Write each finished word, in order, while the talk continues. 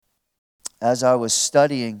as I was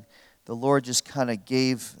studying, the Lord just kind of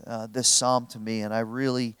gave this psalm to me, and I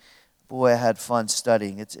really, boy, I had fun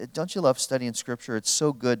studying. Don't you love studying Scripture? It's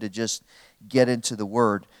so good to just get into the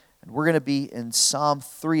Word. And we're going to be in Psalm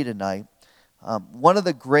 3 tonight. One of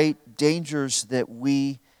the great dangers that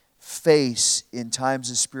we face in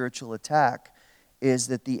times of spiritual attack is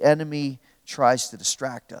that the enemy tries to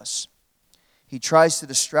distract us. He tries to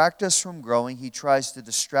distract us from growing. He tries to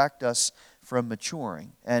distract us from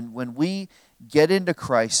maturing. And when we get into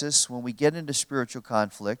crisis, when we get into spiritual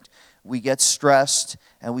conflict, we get stressed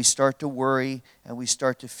and we start to worry and we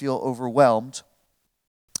start to feel overwhelmed.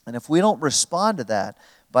 And if we don't respond to that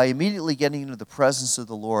by immediately getting into the presence of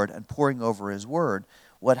the Lord and poring over His Word,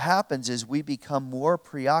 what happens is we become more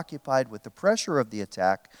preoccupied with the pressure of the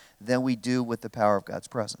attack than we do with the power of God's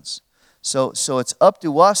presence. So it's up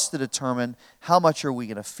to us to determine how much are we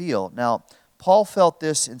going to feel. Now, Paul felt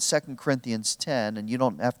this in 2 Corinthians 10, and you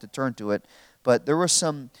don't have to turn to it, but there were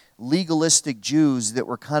some legalistic Jews that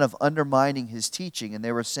were kind of undermining his teaching, and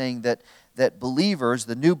they were saying that believers,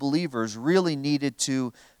 the new believers, really needed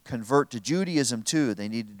to convert to Judaism too. They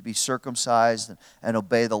needed to be circumcised and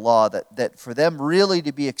obey the law, that for them really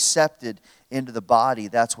to be accepted into the body,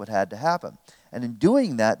 that's what had to happen. And in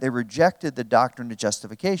doing that, they rejected the doctrine of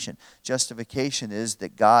justification. Justification is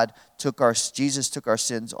that Jesus took our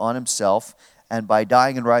sins on Himself, and by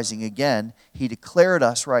dying and rising again, He declared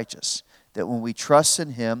us righteous. That when we trust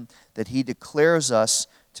in Him, that He declares us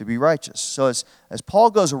to be righteous. So as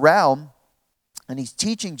Paul goes around and he's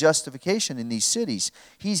teaching justification in these cities,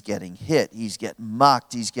 he's getting hit, he's getting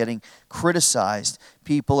mocked, he's getting criticized.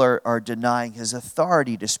 People are denying his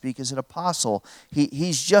authority to speak as an apostle.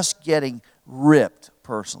 He's just getting ripped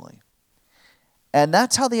personally. And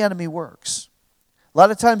that's how the enemy works. A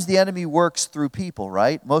lot of times the enemy works through people,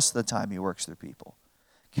 right? Most of the time he works through people.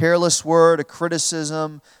 Careless word, a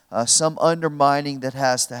criticism, some undermining that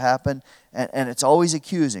has to happen. And it's always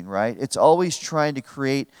accusing, right? It's always trying to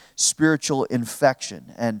create spiritual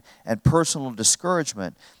infection and personal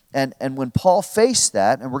discouragement. And when Paul faced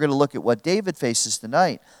that, and we're going to look at what David faces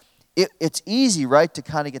tonight, it's easy, right, to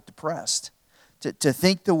kind of get depressed. To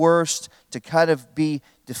think the worst, to kind of be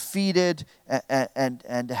defeated,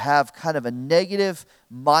 and to have kind of a negative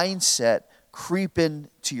mindset creep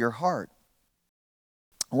into your heart.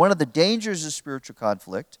 One of the dangers of spiritual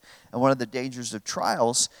conflict and one of the dangers of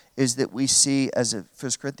trials is that we see, as 1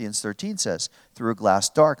 Corinthians 13 says, through a glass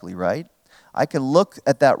darkly, right? I can look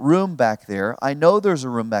at that room back there. I know there's a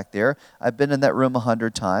room back there. I've been in that room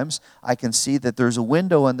 100 times. I can see that there's a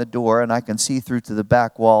window in the door, and I can see through to the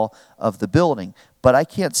back wall of the building. But I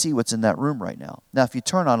can't see what's in that room right now. Now, if you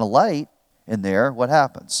turn on a light in there, what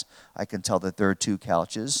happens? I can tell that there are 2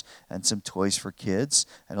 couches and some toys for kids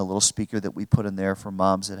and a little speaker that we put in there for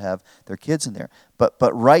moms that have their kids in there.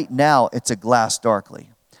 But right now, it's a glass darkly.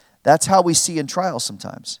 That's how we see in trials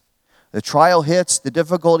sometimes. The trial hits, the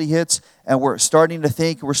difficulty hits, and we're starting to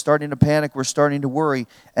think, we're starting to panic, we're starting to worry,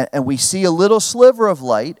 and we see a little sliver of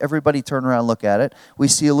light. Everybody turn around and look at it. We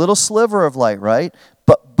see a little sliver of light, right?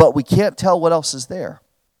 But we can't tell what else is there.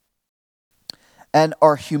 And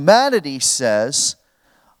our humanity says,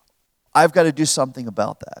 I've got to do something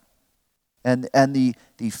about that. And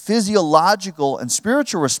the physiological and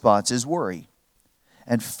spiritual response is worry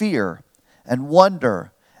and fear and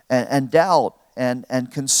wonder and doubt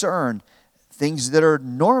and concern. Things that are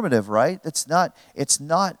normative, right? It's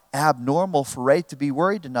not abnormal for Ray to be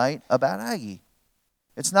worried tonight about Aggie.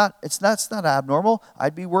 It's not abnormal.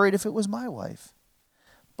 I'd be worried if it was my wife.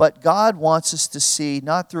 But God wants us to see,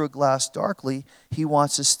 not through a glass darkly, He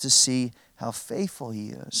wants us to see how faithful He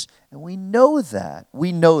is. And we know that.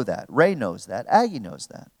 We know that. Ray knows that. Aggie knows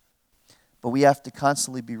that. But we have to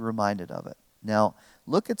constantly be reminded of it. Now,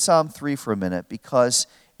 look at Psalm 3 for a minute, because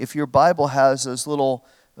if your Bible has those little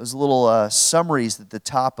summaries at the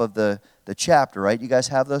top of the chapter, right? You guys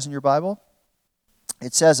have those in your Bible?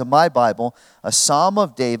 It says in my Bible, a psalm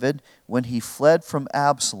of David when he fled from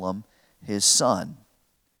Absalom, his son.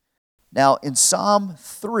 Now, in Psalm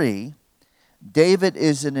 3, David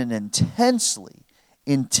is in an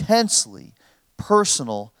intensely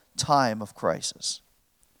personal time of crisis.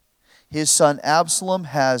 His son Absalom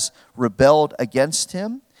has rebelled against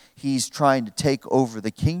him. He's trying to take over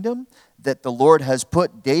the kingdom that the Lord has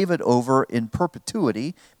put David over in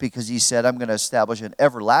perpetuity, because He said, I'm going to establish an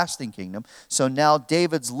everlasting kingdom. So now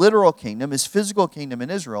David's literal kingdom, his physical kingdom in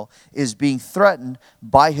Israel, is being threatened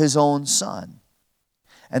by his own son.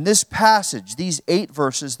 And this passage, these 8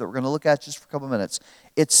 verses that we're going to look at just for a couple minutes,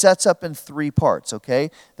 it sets up in 3 parts, okay?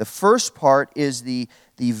 The first part is the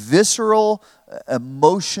visceral,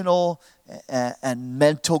 emotional, and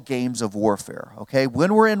mental games of warfare, okay?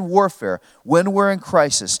 When we're in warfare, when we're in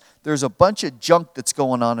crisis, there's a bunch of junk that's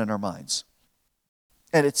going on in our minds.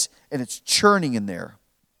 And it's churning in there.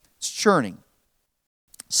 It's churning.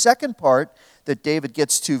 Second part that David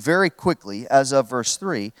gets to very quickly, as of verse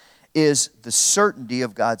 3, is the certainty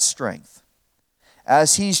of God's strength.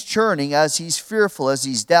 As he's churning, as he's fearful, as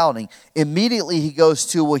he's doubting, immediately he goes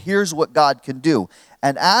to, well, here's what God can do.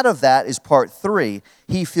 And out of that is part 3.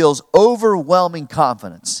 He feels overwhelming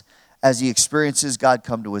confidence as he experiences God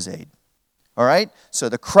come to his aid. All right? So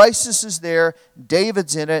the crisis is there.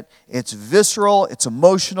 David's in it. It's visceral. It's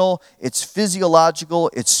emotional. It's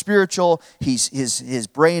physiological. It's spiritual. His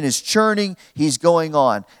brain is churning. He's going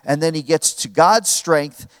on. And then he gets to God's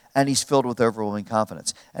strength, and he's filled with overwhelming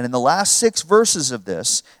confidence. And in the last 6 verses of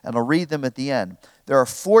this, and I'll read them at the end, there are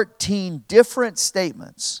 14 different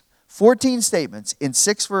statements, 14 statements in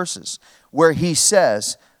 6 verses, where he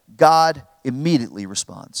says God immediately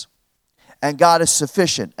responds. And God is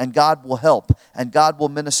sufficient, and God will help, and God will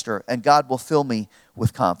minister, and God will fill me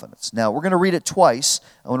with confidence. Now, we're going to read it twice.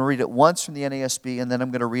 I want to read it once from the NASB, and then I'm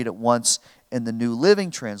going to read it once in the New Living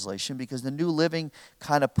Translation, because the New Living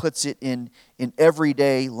kind of puts it in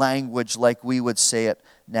everyday language like we would say it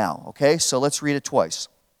now. Okay, so let's read it twice.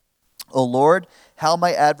 O Lord, how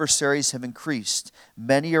my adversaries have increased.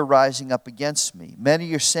 Many are rising up against me.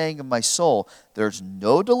 Many are saying of my soul, there's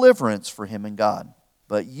no deliverance for him in God.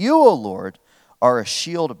 But you, O Lord, are a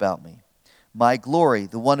shield about me, my glory,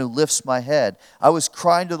 the one who lifts my head. I was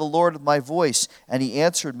crying to the Lord with my voice, and he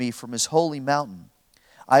answered me from his holy mountain.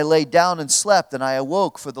 I lay down and slept, and I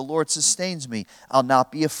awoke, for the Lord sustains me. I'll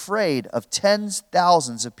not be afraid of tens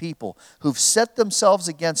thousands of people who've set themselves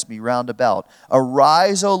against me round about.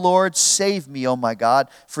 Arise, O Lord, save me, O my God,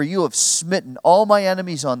 for you have smitten all my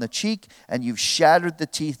enemies on the cheek, and you've shattered the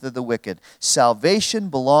teeth of the wicked. Salvation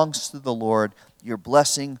belongs to the Lord. Your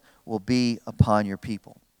blessing will be upon your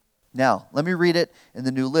people. Now, let me read it in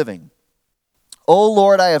the New Living. O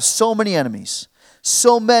Lord, I have so many enemies.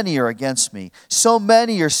 So many are against me. So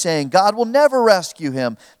many are saying, God will never rescue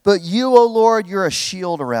him. But you, O Lord, you're a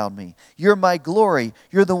shield around me. You're my glory.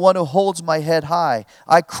 You're the one who holds my head high.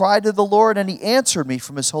 I cried to the Lord, and he answered me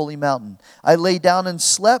from his holy mountain. I lay down and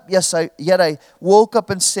slept, yet I woke up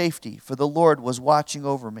in safety, for the Lord was watching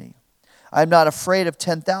over me. I am not afraid of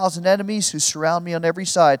 10,000 enemies who surround me on every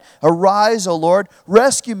side. Arise, O Lord,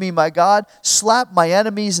 rescue me, my God. Slap my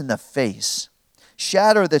enemies in the face.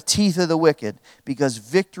 Shatter the teeth of the wicked, because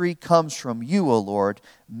victory comes from you, O Lord.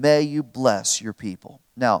 May you bless your people.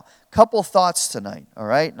 Now, a couple thoughts tonight, all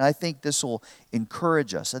right? And I think this will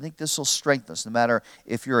encourage us. I think this will strengthen us, no matter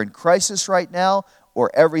if you're in crisis right now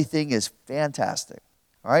or everything is fantastic,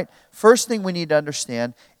 all right? First thing we need to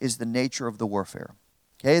understand is the nature of the warfare.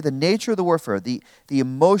 Okay, the nature of the warfare, the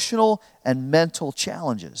emotional and mental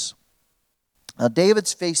challenges. Now,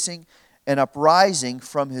 David's facing an uprising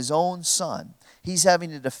from his own son. He's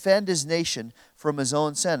having to defend his nation from his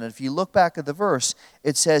own son. And if you look back at the verse,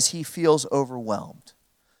 it says he feels overwhelmed.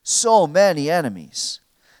 So many enemies.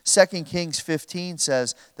 2 Kings 15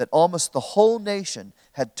 says that almost the whole nation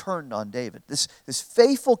had turned on David. This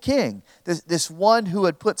faithful king, this one who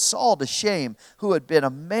had put Saul to shame, who had been a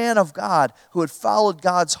man of God, who had followed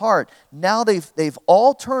God's heart. Now they've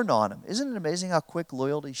all turned on him. Isn't it amazing how quick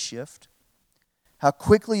loyalties shift? How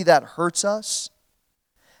quickly that hurts us?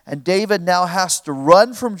 And David now has to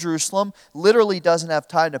run from Jerusalem, literally doesn't have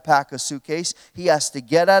time to pack a suitcase. He has to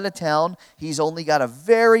get out of town. He's only got a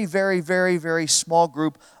very, very, very, very small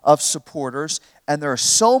group of supporters. And there are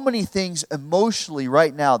so many things emotionally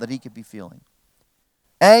right now that he could be feeling.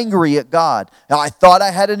 Angry at God. Now, I thought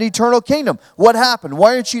I had an eternal kingdom. What happened?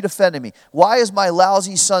 Why aren't you defending me? Why is my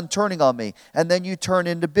lousy son turning on me? And then you turn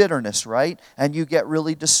into bitterness, right? And you get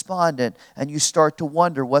really despondent, and you start to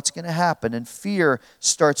wonder what's going to happen, and fear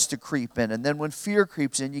starts to creep in. And then when fear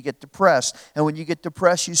creeps in, you get depressed. And when you get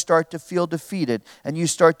depressed, you start to feel defeated, and you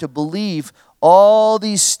start to believe all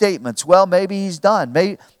these statements. Well, maybe he's done.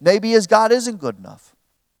 Maybe his God isn't good enough.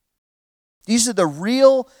 These are the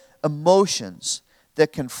real emotions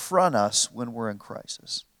that confront us when we're in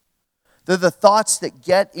crisis. They're the thoughts that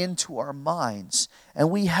get into our minds, and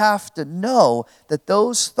we have to know that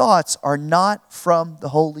those thoughts are not from the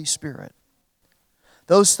Holy Spirit.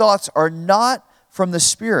 Those thoughts are not from the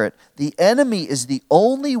Spirit. The enemy is the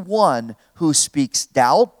only one who speaks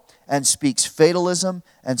doubt and speaks fatalism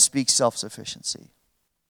and speaks self-sufficiency.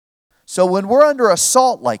 So when we're under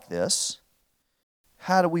assault like this,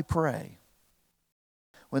 how do we pray?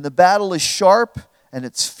 When the battle is sharp and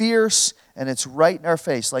it's fierce and it's right in our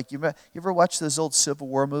face. Like you ever watch those old Civil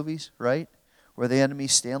War movies, right? Where the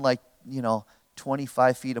enemies stand like,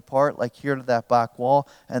 25 feet apart, like here to that back wall,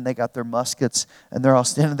 and they got their muskets, and they're all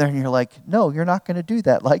standing there, and you're like, no, you're not going to do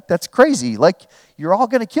that. Like, that's crazy. Like, you're all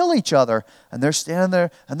going to kill each other. And they're standing there,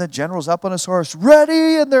 and the general's up on his horse,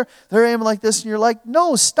 ready, and they're aiming like this, and you're like,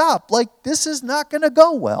 no, stop. Like, this is not going to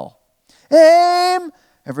go well. Aim!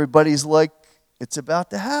 Everybody's like, it's about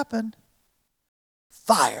to happen.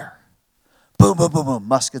 Fire. Boom, boom, boom, boom.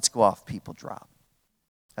 Muskets go off. People drop.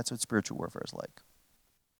 That's what spiritual warfare is like.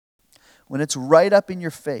 When it's right up in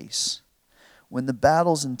your face, when the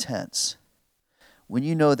battle's intense, when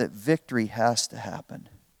you know that victory has to happen,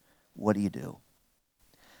 what do?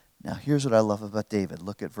 Now, here's what I love about David.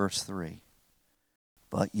 Look at verse 3.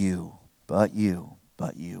 But you.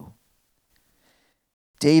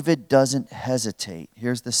 David doesn't hesitate.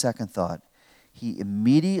 Here's the second thought. He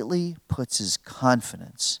immediately puts his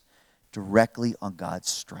confidence directly on God's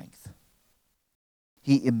strength.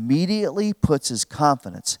 He immediately puts his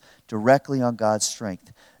confidence directly on God's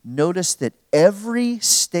strength. Notice that every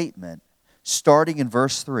statement, starting in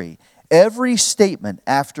verse 3, every statement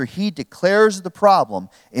after he declares the problem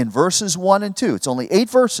in verses 1 and 2, it's only 8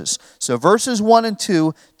 verses, so verses 1 and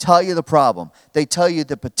 2 tell you the problem. They tell you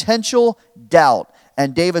the potential doubt.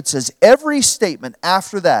 And David says every statement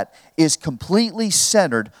after that is completely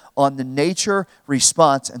centered on the nature,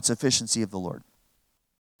 response, and sufficiency of the Lord.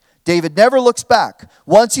 David never looks back.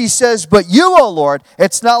 Once he says, but you, O Lord,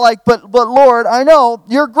 it's not like, but Lord, I know,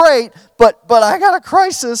 you're great, but I got a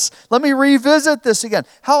crisis. Let me revisit this again.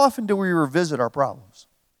 How often do we revisit our problems?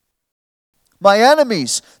 My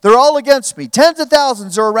enemies, they're all against me. Tens of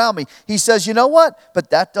thousands are around me. He says, you know what?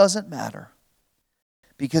 But that doesn't matter.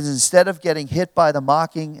 Because instead of getting hit by the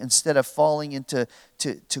mocking, instead of falling into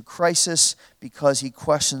crisis because he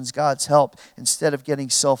questions God's help, instead of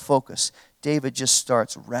getting self-focused, David just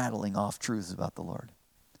starts rattling off truths about the Lord.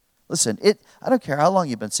 Listen, I don't care how long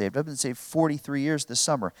you've been saved. I've been saved 43 years this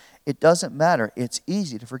summer. It doesn't matter. It's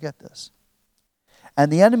easy to forget this.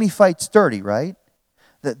 And the enemy fights dirty, right?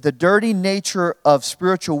 The dirty nature of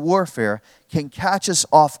spiritual warfare can catch us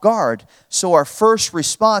off guard. So our first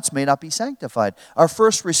response may not be sanctified. Our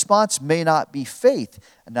first response may not be faith.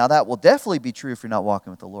 And now that will definitely be true if you're not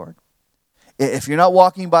walking with the Lord. If you're not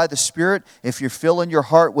walking by the Spirit, if you're filling your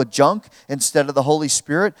heart with junk instead of the Holy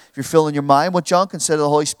Spirit, if you're filling your mind with junk instead of the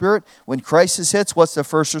Holy Spirit, when crisis hits, what's the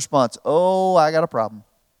first response? Oh, I got a problem.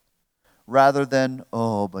 Rather than,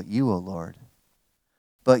 oh, but you, O Lord.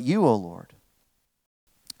 But you, O Lord.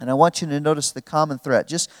 And I want you to notice the common thread.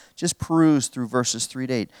 Just peruse through verses 3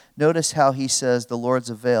 to 8. Notice how he says the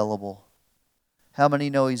Lord's available. How many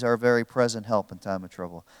know he's our very present help in time of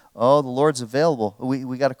trouble? Oh, the Lord's available.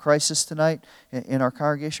 We got a crisis tonight in our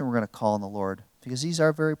congregation. We're going to call on the Lord because he's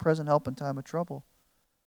our very present help in time of trouble.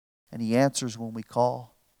 And he answers when we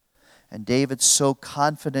call. And David's so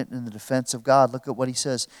confident in the defense of God. Look at what he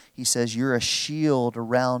says. He says, you're a shield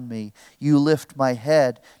around me. You lift my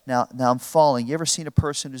head. Now I'm falling. You ever seen a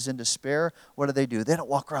person who's in despair? What do? They don't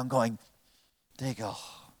walk around going, they go,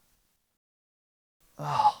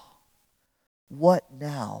 oh. What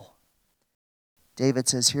now? David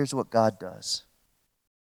says, here's what God does.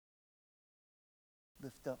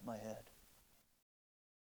 Lift up my head.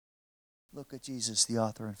 Look at Jesus, the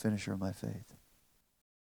author and finisher of my faith.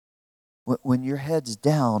 When your head's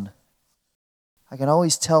down, I can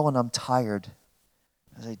always tell when I'm tired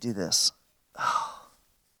as I do this.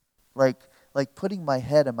 Like putting my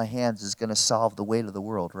head in my hands is going to solve the weight of the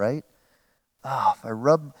world, right? If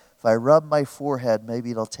I rub my forehead,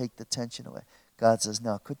 maybe it'll take the tension away. God says,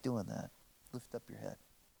 no, quit doing that. Lift up your head.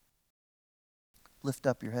 Lift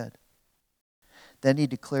up your head. Then he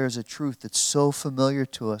declares a truth that's so familiar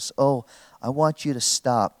to us. Oh, I want you to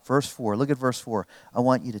stop. Verse 4. Look at verse 4. I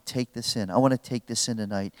want you to take this in. I want to take this in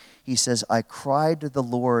tonight. He says, I cried to the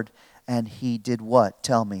Lord, and he did what?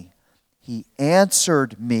 Tell me. He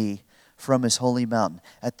answered me from his holy mountain.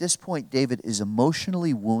 At this point, David is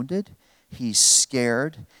emotionally wounded. He's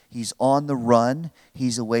scared. He's on the run.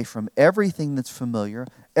 He's away from everything that's familiar,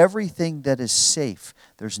 everything that is safe.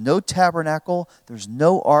 There's no tabernacle. There's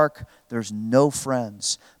no ark. There's no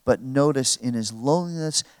friends. But notice in his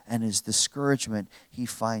loneliness and his discouragement, he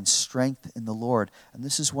finds strength in the Lord. And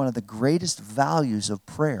this is one of the greatest values of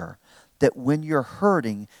prayer, that when you're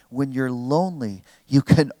hurting, when you're lonely, you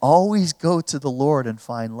can always go to the Lord and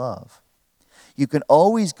find love. You can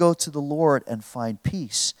always go to the Lord and find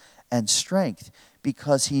peace and strength,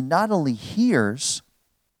 because he not only hears,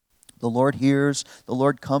 the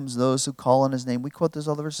Lord comes those who call on his name. We quote those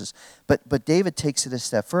other verses. But David takes it a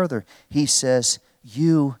step further. He says,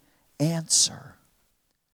 you answer.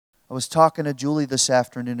 I was talking to Julie this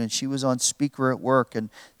afternoon, and she was on speaker at work, and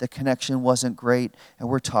the connection wasn't great, and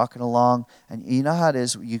we're talking along, and you know how it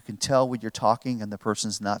is, you can tell when you're talking and the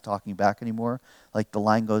person's not talking back anymore, like the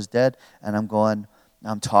line goes dead, and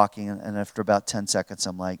I'm talking, and after about 10 seconds,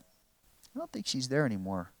 I'm like, I don't think she's there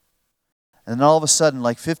anymore. And then all of a sudden,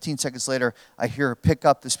 like 15 seconds later, I hear her pick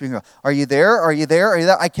up the speaker. Are you there? Are you there? Are you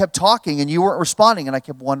there? I kept talking, and you weren't responding, and I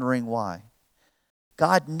kept wondering why.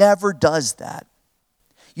 God never does that.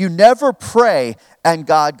 You never pray, and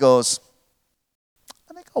God goes,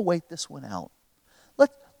 I think I'll wait this one out.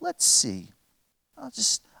 Let's see.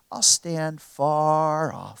 I'll stand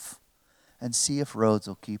far off and see if Rhodes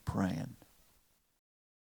will keep praying.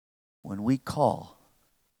 When we call,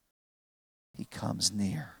 he comes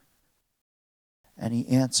near. And he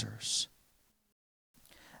answers.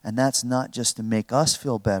 And that's not just to make us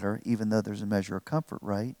feel better, even though there's a measure of comfort,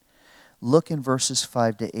 right? Look in verses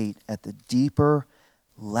 5 to 8 at the deeper,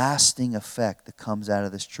 lasting effect that comes out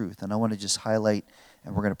of this truth. And I want to just highlight,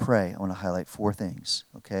 and we're going to pray, I want to highlight 4 things,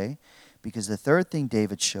 okay? Because the third thing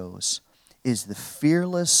David shows is the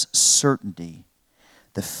fearless certainty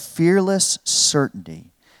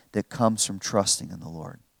that comes from trusting in the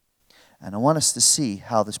Lord. And I want us to see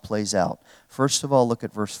how this plays out. First of all, look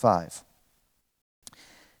at verse 5.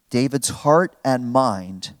 David's heart and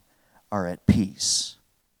mind are at peace.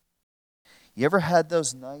 You ever had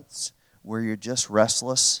those nights where you're just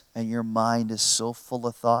restless and your mind is so full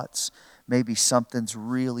of thoughts? Maybe something's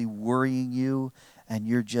really worrying you and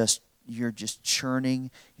you're just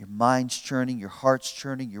churning, your mind's churning, your heart's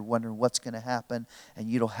churning, you're wondering what's going to happen, and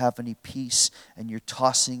you don't have any peace, and you're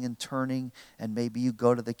tossing and turning, and maybe you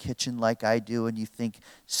go to the kitchen like I do, and you think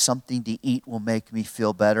something to eat will make me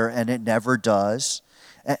feel better, and it never does.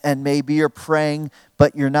 And maybe you're praying,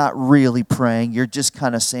 but you're not really praying. You're just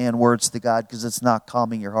kind of saying words to God because it's not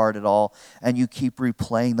calming your heart at all. And you keep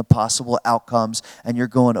replaying the possible outcomes, and you're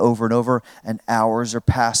going over and over, and hours are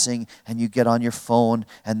passing, and you get on your phone,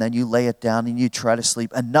 and then you lay it down, and you try to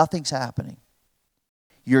sleep, and nothing's happening.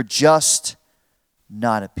 You're just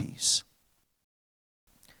not at peace.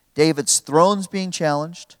 David's throne's being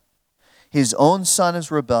challenged. His own son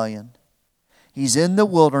is rebellion. He's in the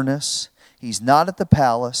wilderness. He's not at the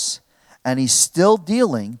palace, and he's still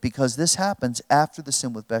dealing, because this happens after the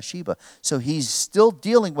sin with Bathsheba. So he's still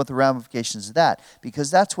dealing with the ramifications of that, because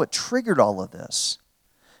that's what triggered all of this.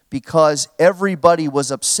 Because everybody was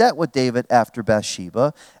upset with David after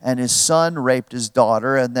Bathsheba, and his son raped his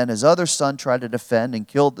daughter, and then his other son tried to defend and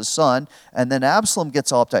killed the son, and then Absalom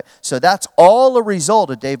gets all uptight. So that's all a result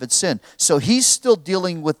of David's sin. So he's still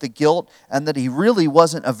dealing with the guilt, and that he really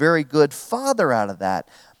wasn't a very good father out of that.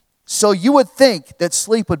 So you would think that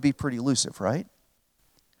sleep would be pretty elusive, right?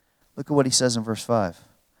 Look at what he says in verse 5.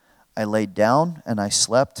 I laid down and I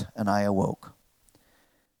slept and I awoke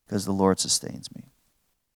because the Lord sustains me.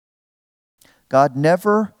 God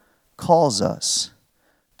never calls us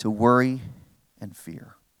to worry and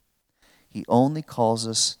fear. He only calls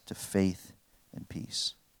us to faith and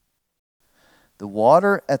peace. The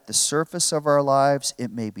water at the surface of our lives,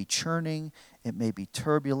 it may be churning, it may be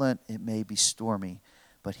turbulent, it may be stormy.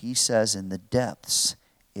 But he says in the depths,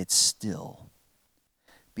 it's still.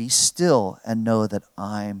 Be still and know that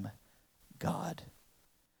I'm God.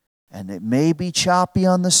 And it may be choppy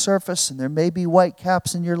on the surface, and there may be white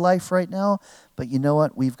caps in your life right now, but you know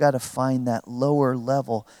what? We've got to find that lower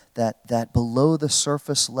level, that below the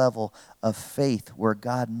surface level of faith where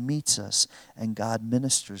God meets us and God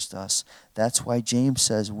ministers to us. That's why James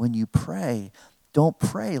says, when you pray, don't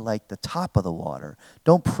pray like the top of the water.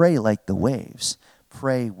 Don't pray like the waves.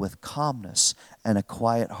 Pray with calmness and a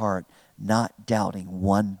quiet heart, not doubting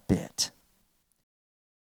one bit.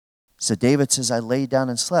 So David says, I lay down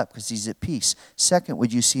and slept because he's at peace. Second,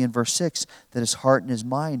 would you see in verse 6 that his heart and his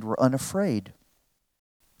mind were unafraid?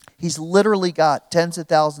 He's literally got tens of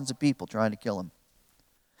thousands of people trying to kill him.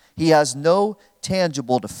 He has no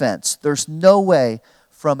tangible defense. There's no way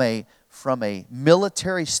from a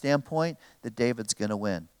military standpoint that David's going to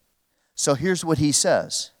win. So here's what he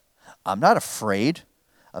says. I'm not afraid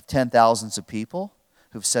of 10,000s of people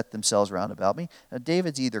who've set themselves around about me. Now,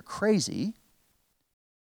 David's either crazy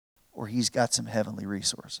or he's got some heavenly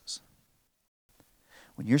resources.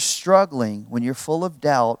 When you're struggling, when you're full of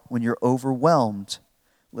doubt, when you're overwhelmed,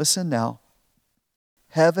 listen now,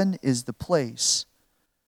 heaven is the place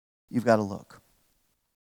you've got to look.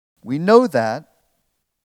 We know that.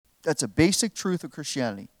 That's a basic truth of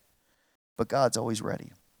Christianity. But God's always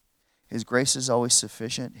ready. His grace is always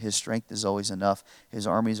sufficient. His strength is always enough. His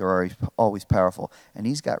armies are always powerful. And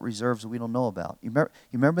he's got reserves we don't know about. You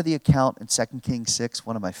remember the account in 2 Kings 6,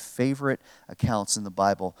 one of my favorite accounts in the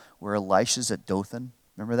Bible, where Elisha's at Dothan?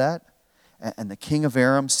 Remember that? And the king of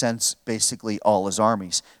Aram sends basically all his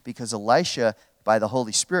armies because Elisha, by the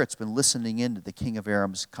Holy Spirit, has been listening into the king of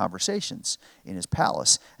Aram's conversations in his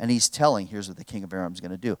palace. And he's telling, here's what the king of Aram's going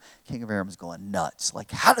to do. King of Aram's going nuts. Like,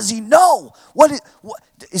 how does he know? What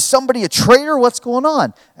is somebody a traitor? What's going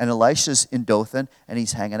on? And Elisha's in Dothan, and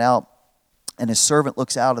he's hanging out. And his servant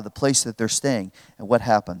looks out of the place that they're staying. And what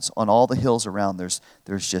happens? On all the hills around, there's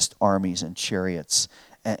just armies and chariots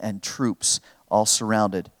and troops all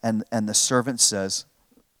surrounded. And the servant says,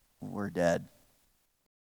 we're dead.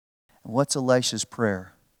 And what's Elisha's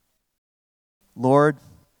prayer? Lord,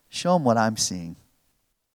 show him what I'm seeing.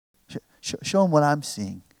 Show him what I'm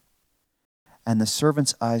seeing. And the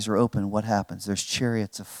servant's eyes are open. What happens? There's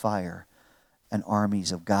chariots of fire and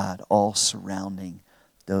armies of God all surrounding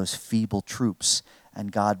those feeble troops.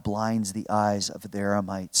 And God blinds the eyes of the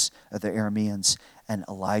Aramites, of the Arameans, and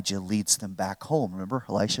Elijah leads them back home. Remember,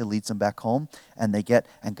 Elisha leads them back home, and they get,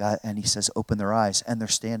 and he says, open their eyes. And they're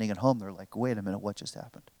standing at home. They're like, wait a minute, what just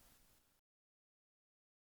happened?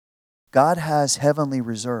 God has heavenly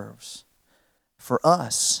reserves for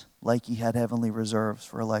us, like he had heavenly reserves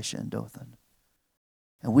for Elisha and Dothan.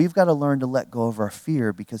 And we've got to learn to let go of our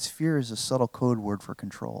fear, because fear is a subtle code word for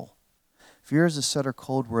control. Fear is a subtle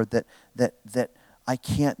code word that I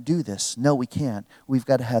can't do this. No, we can't. We've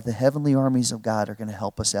got to have the heavenly armies of God are going to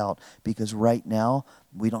help us out, because right now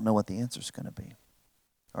we don't know what the answer is going to be.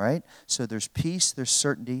 All right? So there's peace, there's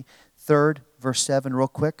certainty. Third, verse 7, real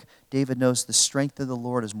quick. David knows the strength of the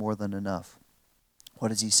Lord is more than enough. What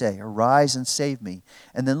does he say? Arise and save me.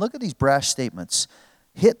 And then look at these brash statements.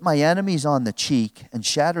 Hit my enemies on the cheek and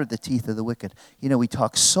shatter the teeth of the wicked. You know, we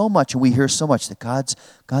talk so much and we hear so much that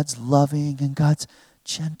God's loving and God's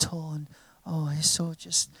gentle and he's so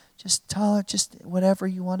just tolerant, just whatever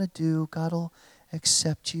you want to do, God will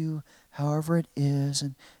accept you however it is,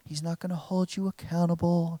 and he's not going to hold you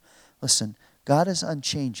accountable. Listen, God is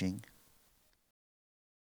unchanging.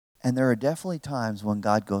 And there are definitely times when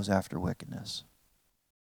God goes after wickedness.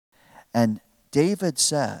 And David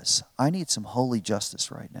says, I need some holy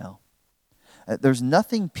justice right now. There's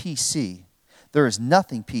nothing PC. There is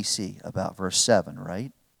nothing PC about verse 7,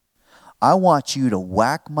 right? I want you to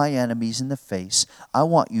whack my enemies in the face. I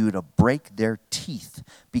want you to break their teeth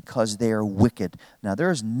because they are wicked. Now,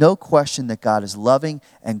 there is no question that God is loving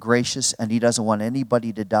and gracious, and he doesn't want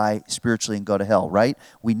anybody to die spiritually and go to hell, right?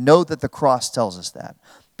 We know that the cross tells us that.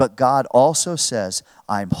 But God also says,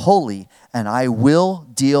 I'm holy, and I will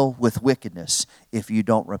deal with wickedness if you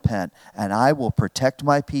don't repent, and I will protect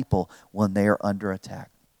my people when they are under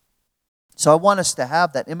attack. So I want us to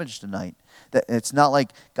have that image tonight. That it's not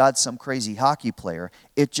like God's some crazy hockey player.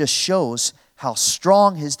 It just shows how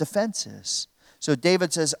strong his defense is. So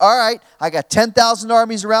David says, all right, I got 10,000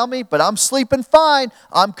 armies around me, but I'm sleeping fine.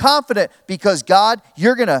 I'm confident because God,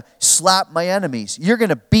 you're going to slap my enemies. You're going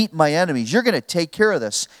to beat my enemies. You're going to take care of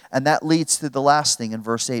this. And that leads to the last thing in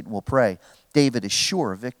verse 8, and we'll pray. David is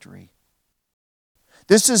sure of victory.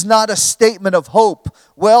 This is not a statement of hope.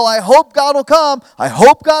 Well, I hope God will come. I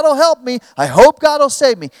hope God will help me. I hope God will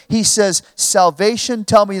save me. He says, salvation,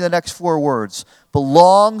 tell me the next 4 words,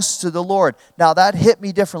 belongs to the Lord. Now, that hit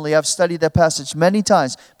me differently. I've studied that passage many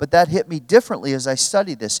times, but that hit me differently as I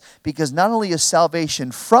studied this, because not only is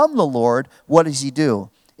salvation from the Lord, what does he do?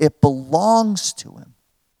 It belongs to him.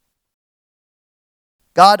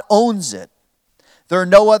 God owns it. There are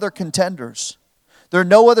no other contenders. There are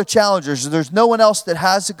no other challengers. There's no one else that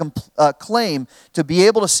has a claim to be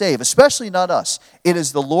able to save, especially not us. It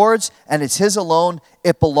is the Lord's, and it's his alone.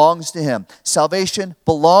 It belongs to him. Salvation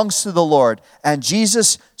belongs to the Lord, and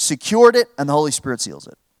Jesus secured it, and the Holy Spirit seals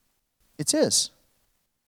it. It's his.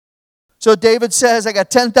 So David says, I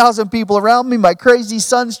got 10,000 people around me. My crazy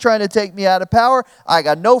son's trying to take me out of power. I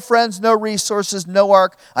got no friends, no resources, no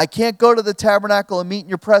ark. I can't go to the tabernacle and meet in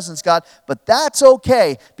your presence, God. But that's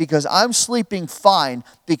okay, because I'm sleeping fine,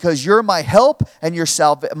 because you're my help and you're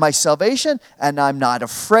my salvation. And I'm not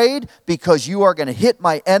afraid, because you are going to hit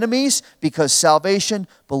my enemies, because salvation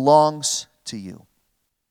belongs to you.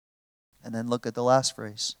 And then look at the last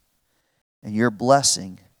phrase. And your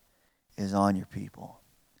blessing is on your people.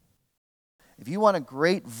 If you want a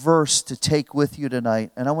great verse to take with you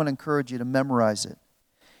tonight, and I want to encourage you to memorize it,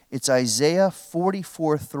 it's Isaiah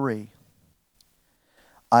 44:3.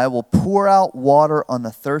 I will pour out water on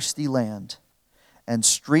the thirsty land and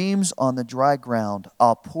streams on the dry ground.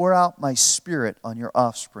 I'll pour out my spirit on your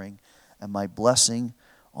offspring and my blessing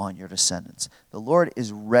on your descendants. The Lord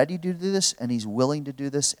is ready to do this, and he's willing to do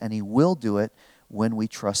this, and he will do it when we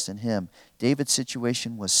trust in him. David's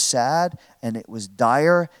situation was sad, and it was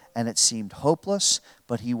dire, and it seemed hopeless,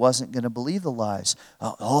 but he wasn't going to believe the lies.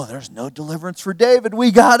 Oh, there's no deliverance for David.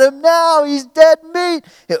 We got him now. He's dead meat.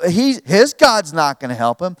 His God's not going to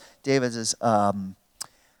help him. David says, you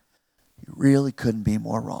really couldn't be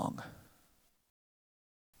more wrong.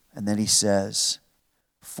 And then he says,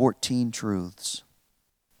 14 truths.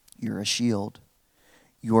 You're a shield.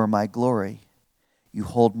 You are my glory. You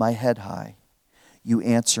hold my head high. You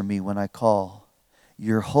answer me when I call.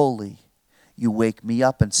 You're holy. You wake me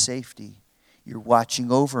up in safety. You're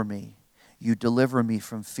watching over me. You deliver me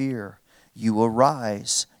from fear. You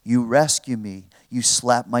arise. You rescue me. You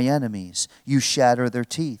slap my enemies. You shatter their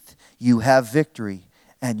teeth. You have victory.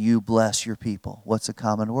 And you bless your people. What's a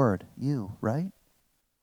common word? You, right?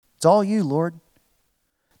 It's all you, Lord.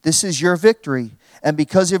 This is your victory. And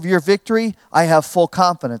because of your victory, I have full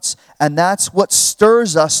confidence. And that's what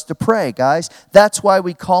stirs us to pray, guys. That's why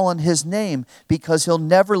we call on his name. Because he'll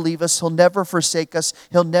never leave us. He'll never forsake us.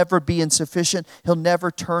 He'll never be insufficient. He'll never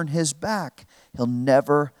turn his back. He'll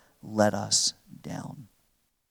never let us down.